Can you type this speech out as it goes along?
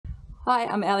Hi,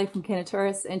 I'm Ali from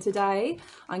Kenatoris, and today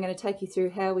I'm going to take you through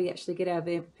how we actually get our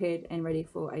van prepared and ready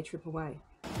for a trip away.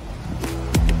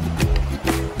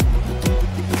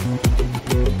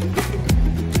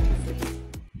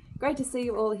 Great to see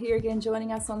you all here again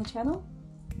joining us on the channel.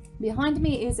 Behind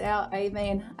me is our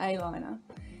Avan Aliner,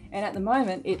 and at the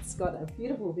moment it's got a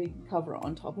beautiful big cover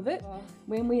on top of it.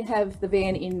 When we have the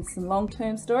van in some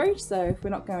long-term storage, so if we're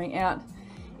not going out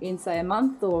in say a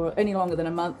month or any longer than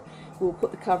a month, we'll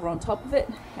put the cover on top of it,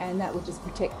 and that will just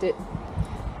protect it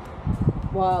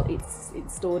while it's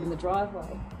stored in the driveway.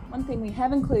 One thing we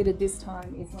have included this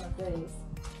time is one of these.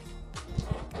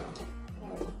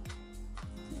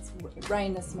 It's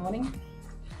rained this morning,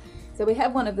 so we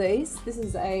have one of these. This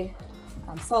is a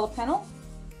solar panel,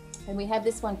 and we have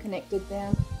this one connected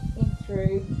down in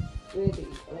through where the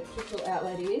electrical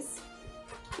outlet is,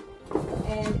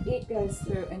 and it goes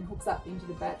through and hooks up into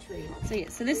the battery.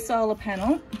 So this solar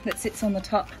panel that sits on the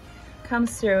top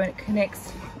comes through and it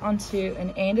connects onto an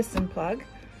Anderson plug,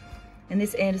 and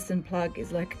this Anderson plug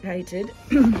is located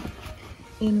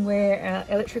in where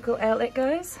our electrical outlet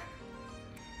goes.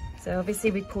 So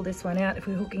obviously we pull this one out if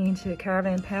we're hooking into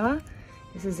caravan power.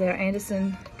 This is our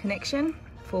Anderson connection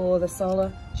for the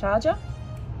solar charger,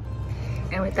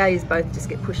 and with these both just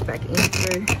get pushed back in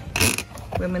through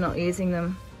when we're not using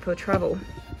them for travel.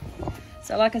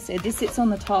 So like I said, this sits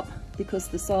on the top because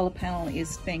the solar panel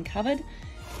is being covered.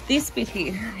 This bit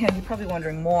here, and you're probably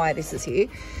wondering why this is here,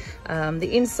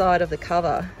 the inside of the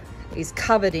cover is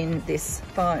covered in this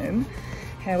foam.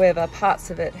 However,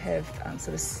 parts of it have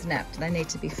sort of snapped. They need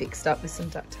to be fixed up with some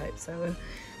duct tape, so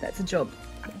that's a job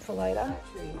for later.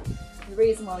 The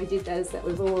reason why we did that is that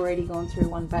we've already gone through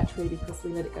one battery because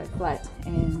we let it go flat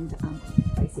and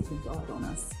basically died on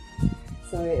us.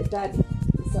 So that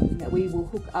is something that we will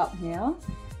hook up now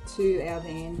to our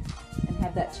van and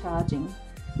have that charging.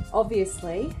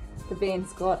 Obviously, the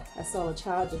van's got a solar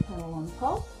charger panel on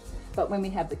top, but when we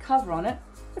have the cover on it,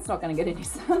 it's not going to get any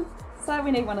sun. So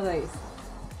we need one of these.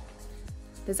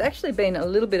 There's actually been a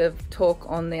little bit of talk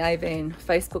on the Avan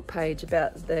Facebook page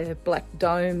about the black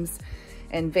domes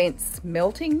and vents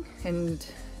melting and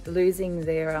losing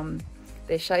their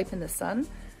shape in the sun.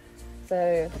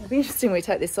 So it'll be interesting when we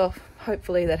take this off.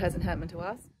 Hopefully that hasn't happened to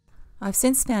us. I've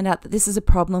since found out that this is a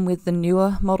problem with the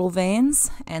newer model vans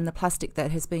and the plastic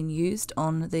that has been used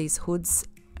on these hoods,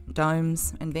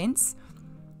 domes and vents.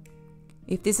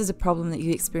 If this is a problem that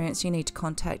you experience, you need to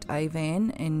contact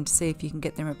Avan and see if you can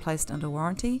get them replaced under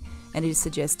warranty, and it is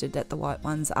suggested that the white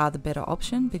ones are the better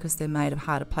option because they're made of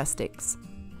harder plastics.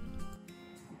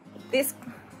 This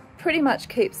pretty much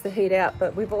keeps the heat out,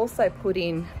 but we've also put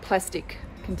in plastic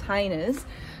containers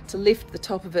to lift the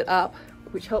top of it up,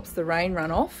 which helps the rain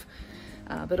run off,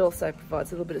 but also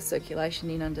provides a little bit of circulation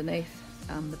in underneath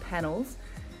the panels.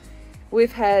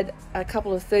 We've had a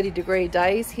couple of 30-degree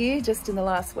days here just in the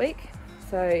last week,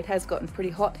 so it has gotten pretty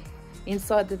hot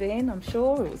inside the van. I'm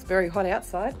sure it was very hot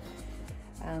outside.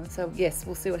 So yes,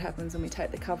 we'll see what happens when we take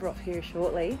the cover off here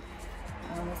shortly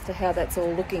as to how that's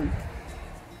all looking.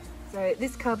 So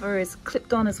this cover is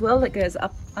clipped on as well. That goes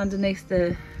up underneath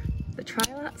the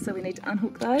trailer, so we need to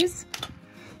unhook those.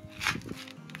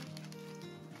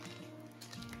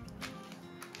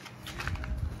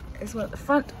 There's one at the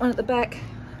front, one at the back,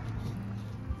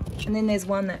 and then there's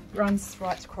one that runs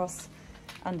right across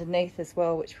underneath as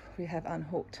well, which we have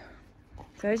unhooked.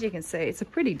 So as you can see, it's a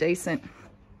pretty decent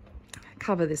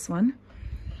cover, this one.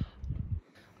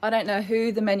 I don't know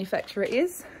who the manufacturer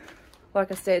is.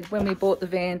 Like I said, when we bought the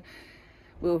van,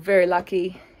 we were very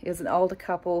lucky. It was an older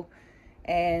couple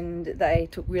and they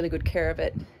took really good care of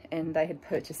it, and they had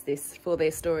purchased this for their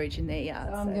storage in their yard.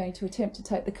 So I'm going to attempt to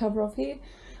take the cover off here.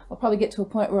 I'll probably get to a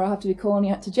point where I'll have to be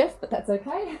calling out to Jeff, but that's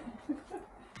okay.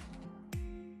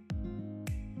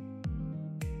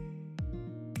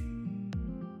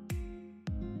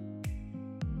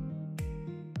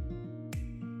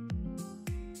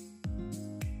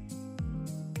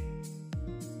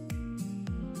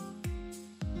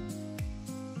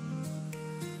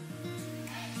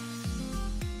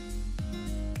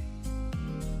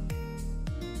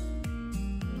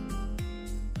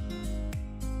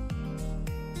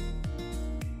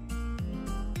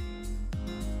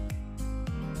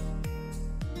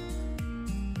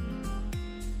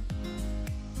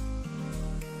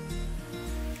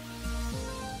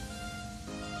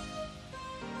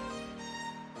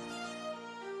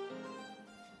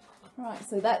 Right,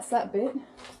 so that's that bit.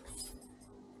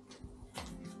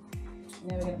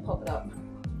 Now we're going to pop it up.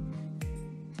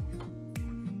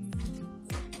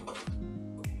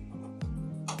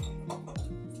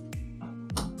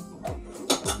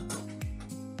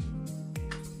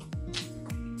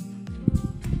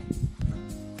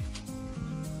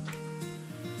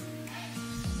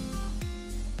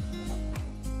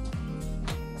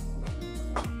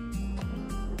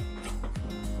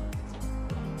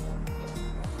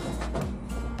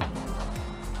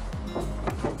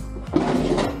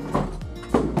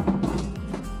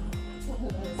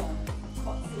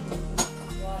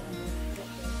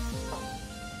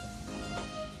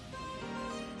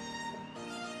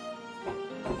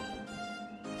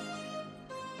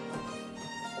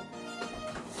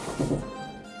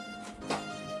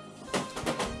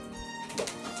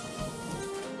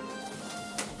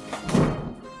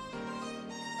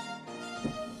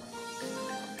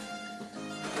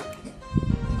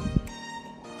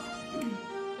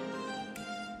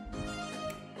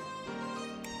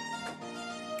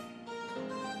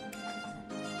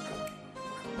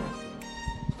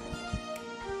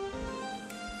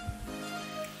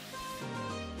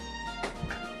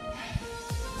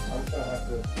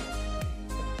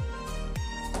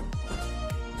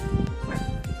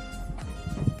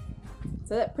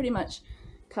 So that pretty much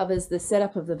covers the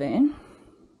setup of the van.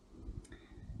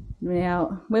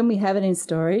 Now, when we have it in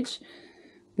storage,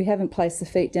 we haven't placed the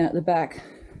feet down at the back,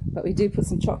 but we do put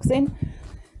some chocks in.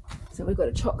 So we've got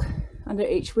a chock under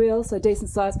each wheel, so decent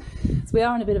size. So we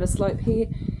are on a bit of a slope here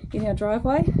in our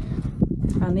driveway.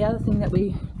 And the other thing that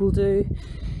we will do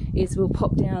is we'll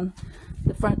pop down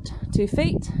the front 2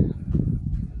 feet,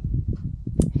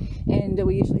 and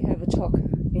we usually have a chock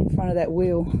in front of that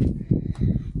wheel,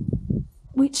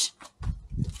 which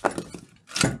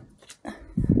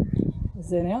is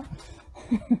there now.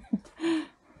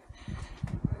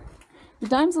 The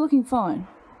domes are looking fine,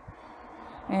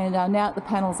 and now that the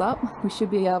panel's up, we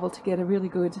should be able to get a really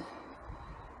good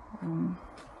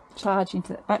charge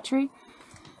into that battery.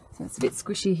 So it's a bit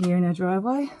squishy here in our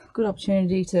driveway. Good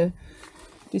opportunity to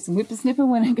do some whippersnipper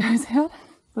when it goes out.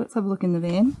 Let's have a look in the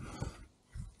van.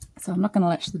 So I'm not going to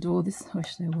latch the door. This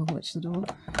actually I will latch the door.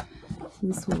 So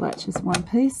this will latch as one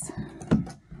piece.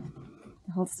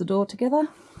 It holds the door together.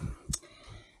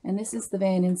 And this is the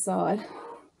van inside.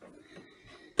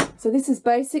 So this is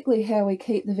basically how we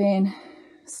keep the van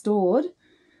stored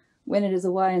when it is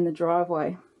away in the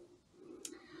driveway.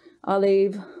 I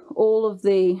leave all of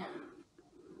the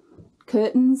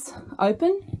curtains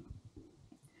open,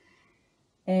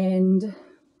 and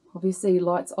obviously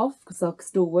lights off because they'll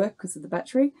still work because of the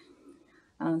battery.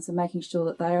 So making sure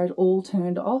that they are all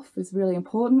turned off is really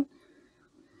important.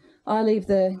 I leave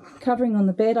the covering on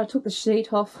the bed. I took the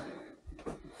sheet off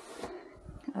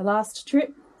last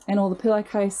trip and all the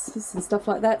pillowcases and stuff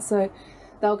like that, so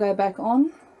they'll go back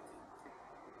on.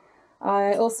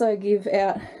 I also give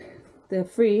out the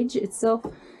fridge itself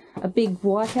a big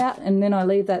wipe out, and then I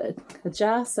leave that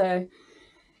ajar so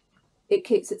it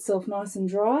keeps itself nice and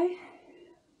dry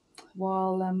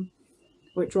while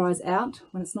or it dries out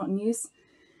when it's not in use.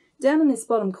 Down in this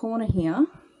bottom corner here,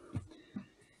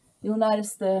 you'll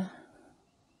notice the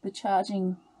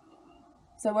charging.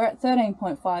 So we're at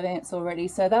 13.5 amps already,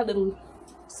 so that little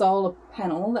solar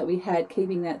panel that we had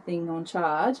keeping that thing on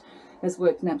charge has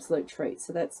worked an absolute treat.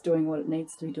 So that's doing what it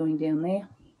needs to be doing down there.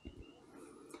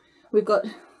 We've got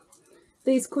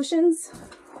these cushions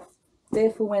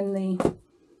there for when the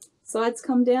sides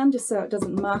come down, just so it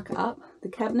doesn't mark up the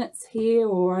cabinets here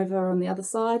or over on the other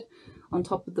side on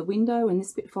top of the window, and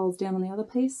this bit folds down on the other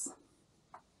piece.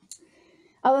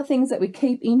 Other things that we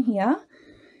keep in here,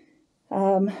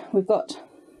 we've got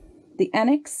the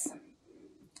annex,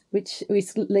 which we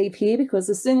leave here because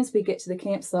as soon as we get to the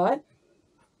campsite,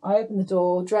 I open the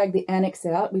door, drag the annex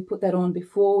out. We put that on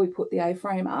before we put the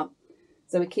A-frame up.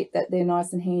 So we keep that there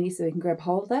nice and handy so we can grab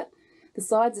hold of that. The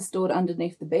sides are stored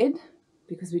underneath the bed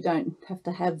because we don't have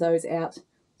to have those out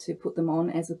to put them on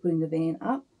as we're putting the van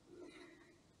up.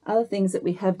 Other things that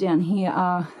we have down here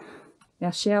are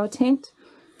our shower tent,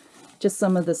 just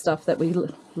some of the stuff that we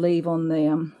leave on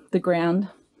the ground.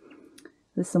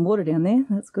 There's some water down there,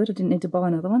 that's good, I didn't need to buy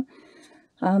another one.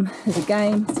 There's a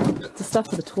game, the stuff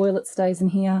for the toilet stays in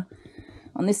here.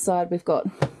 On this side we've got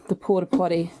the porta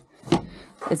potty.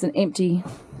 There's an empty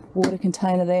water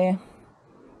container there.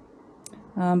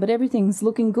 But everything's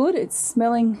looking good, it's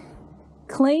smelling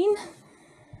clean.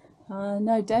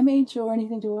 No damage or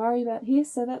anything to worry about here,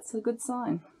 so that's a good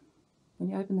sign when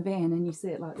you open the van and you see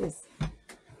it like this.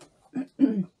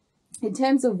 In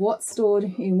terms of what's stored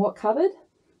in what cupboard,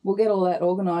 we'll get all that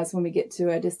organised when we get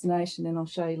to our destination, and I'll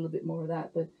show you a little bit more of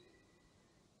that. But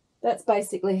that's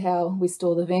basically how we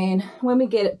store the van. When we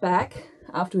get it back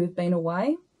after we've been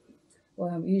away,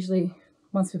 well, usually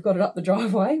once we've got it up the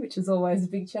driveway, which is always a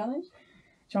big challenge,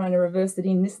 trying to reverse it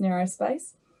in this narrow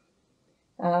space,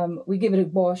 we give it a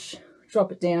wash,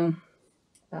 drop it down.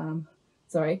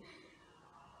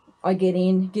 I get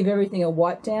in, give everything a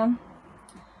wipe down.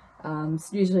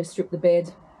 Usually strip the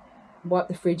bed, wipe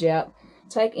the fridge out,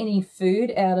 take any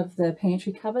food out of the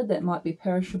pantry cupboard that might be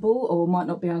perishable or might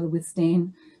not be able to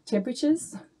withstand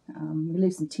temperatures. We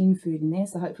leave some tin food in there,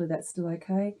 so hopefully that's still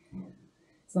okay.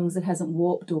 As long as it hasn't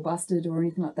warped or busted or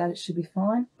anything like that, it should be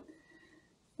fine.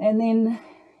 And then,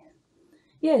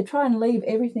 yeah, try and leave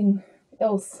everything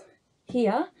else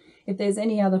here If there's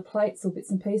any other plates or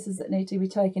bits and pieces that need to be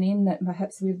taken in that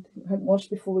perhaps we hadn't washed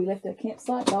before we left our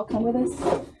campsite, they'll come with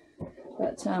us.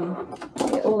 But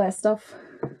yeah, all our stuff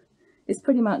is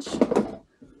pretty much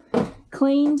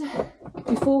cleaned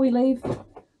before we leave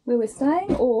where we're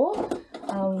staying, or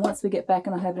once we get back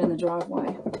and I have it in the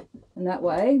driveway. And that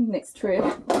way, next trip,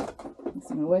 it's not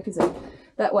going to work, is it?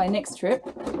 That way, next trip,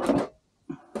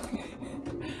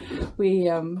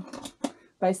 we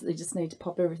basically just need to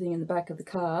pop everything in the back of the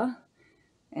car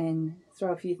and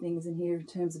throw a few things in here in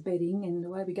terms of bedding, and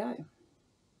away we go.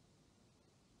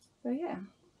 So yeah,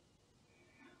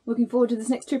 looking forward to this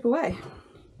next trip away.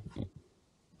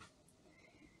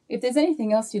 If there's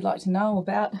anything else you'd like to know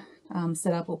about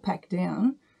set up or pack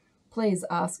down, please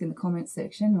ask in the comments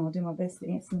section. I'll do my best to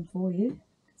answer them for you.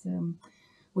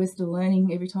 We're still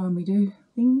learning every time we do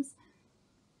things,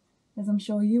 as I'm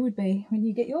sure you would be when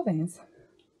you get your vans.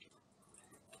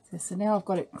 So now I've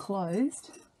got it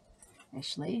closed.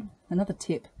 Actually, another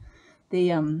tip,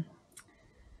 the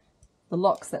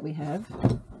locks that we have,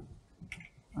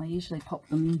 I usually pop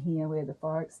them in here where the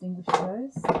fire extinguisher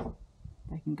goes.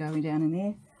 They can go down in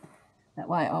there. That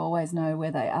way I always know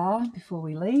where they are before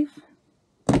we leave.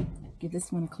 Give this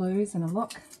one a close and a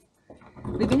lock.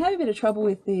 We've been having a bit of trouble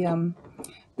with the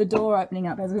door opening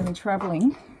up as we've been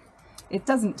travelling. It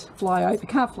doesn't fly open, it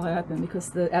can't fly open because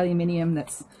the aluminium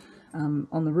that's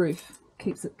on the roof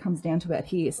comes down to about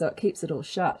here, so it keeps it all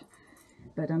shut.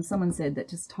 But someone said that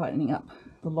just tightening up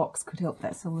the locks could help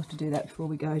that, so we'll have to do that before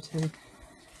we go to.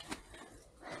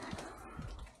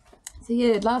 So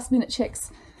yeah, last minute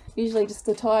checks, usually just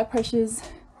the tyre pressures,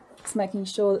 just making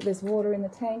sure that there's water in the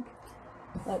tank.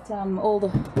 But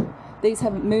these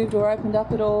haven't moved or opened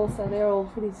up at all, so they're all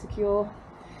pretty secure.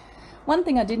 One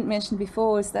thing I didn't mention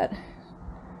before is that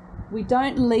we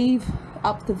don't leave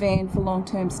up the van for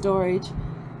long-term storage.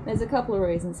 There's a couple of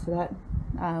reasons for that.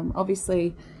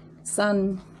 Obviously,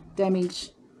 sun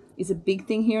damage is a big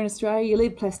thing here in Australia. You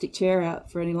leave a plastic chair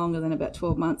out for any longer than about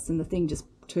 12 months and the thing just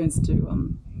turns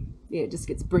to, yeah, it just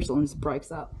gets brittle and just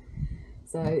breaks up.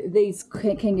 So these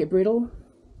can get brittle.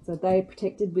 So they're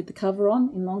protected with the cover on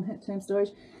in long-term storage.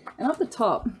 And up the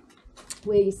top,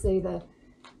 where you see the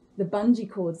bungee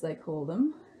cords, they call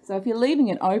them. So if you're leaving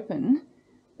it open,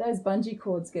 those bungee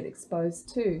cords get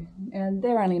exposed too. And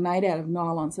they're only made out of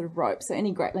nylon sort of rope. So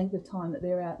any great length of time that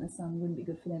they're out in the sun wouldn't be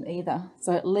good for them either.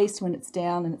 So at least when it's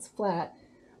down and it's flat,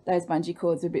 those bungee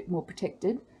cords are a bit more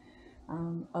protected.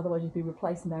 Otherwise you'd be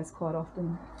replacing those quite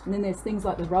often. And then there's things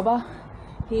like the rubber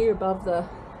here above the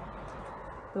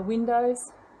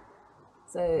windows.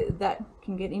 So that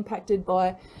can get impacted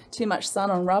by too much sun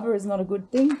on rubber, is not a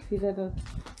good thing if you've ever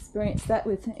experienced that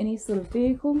with any sort of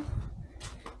vehicle.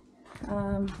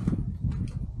 And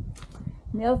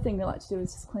the other thing we like to do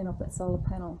is just clean off that solar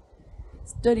panel.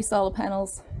 Dirty solar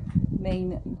panels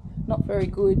mean not very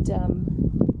good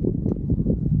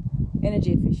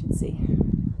energy efficiency.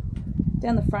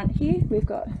 Down the front here we've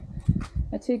got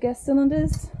our 2 gas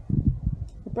cylinders.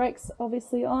 The brakes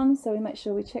obviously on, so we make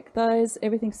sure we check those.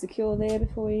 Everything's secure there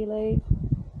before we leave.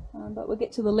 But we'll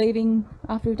get to the leaving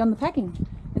after we've done the packing.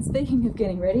 And speaking of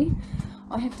getting ready,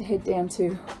 I have to head down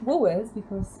to Woolworths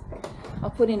because I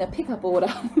put in a pickup order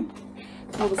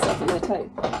for all the stuff that I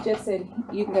take. Jeff said,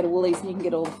 you can go to Woolies and you can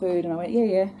get all the food. And I went,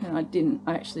 yeah. And I didn't.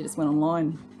 I actually just went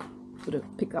online, put a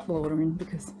pickup order in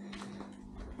because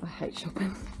I hate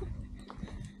shopping.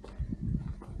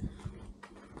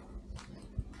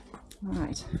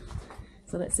 Alright,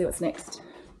 so let's see what's next.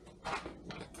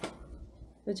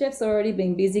 So Jeff's already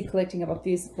been busy collecting up a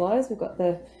few supplies. We've got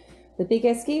the big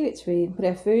esky, which we put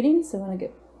our food in, so when I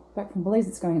get back from Woolies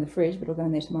it's going in the fridge, but it'll go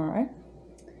in there tomorrow.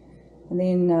 And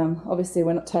then obviously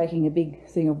we're not taking a big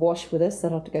thing of wash with us,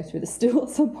 that'll have to go through the stool at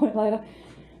some point later.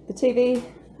 The TV,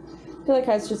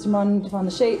 pillowcase just reminding me to find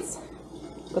the sheets.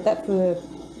 Got that for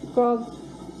grog,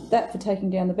 that for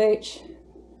taking down the beach,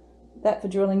 that for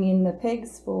drilling in the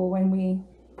pegs for when we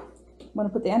want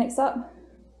to put the annex up.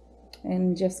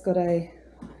 And Jeff's got a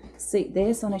seat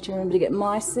there, so I need to remember to get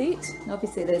my seat.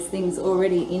 Obviously there's things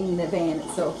already in the van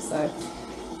itself, so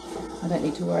I don't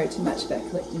need to worry too much about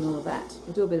collecting all of that.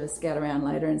 We'll do a bit of a scout around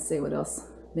later and see what else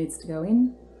needs to go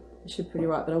in. It should be pretty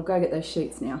right, but I'll go get those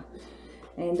sheets now.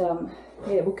 And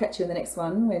yeah, we'll catch you in the next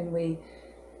one when we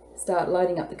start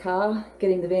loading up the car,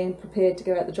 getting the van prepared to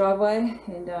go out the driveway,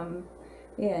 and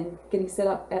yeah, and getting set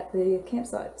up at the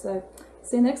campsite. So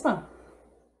see you in the next one.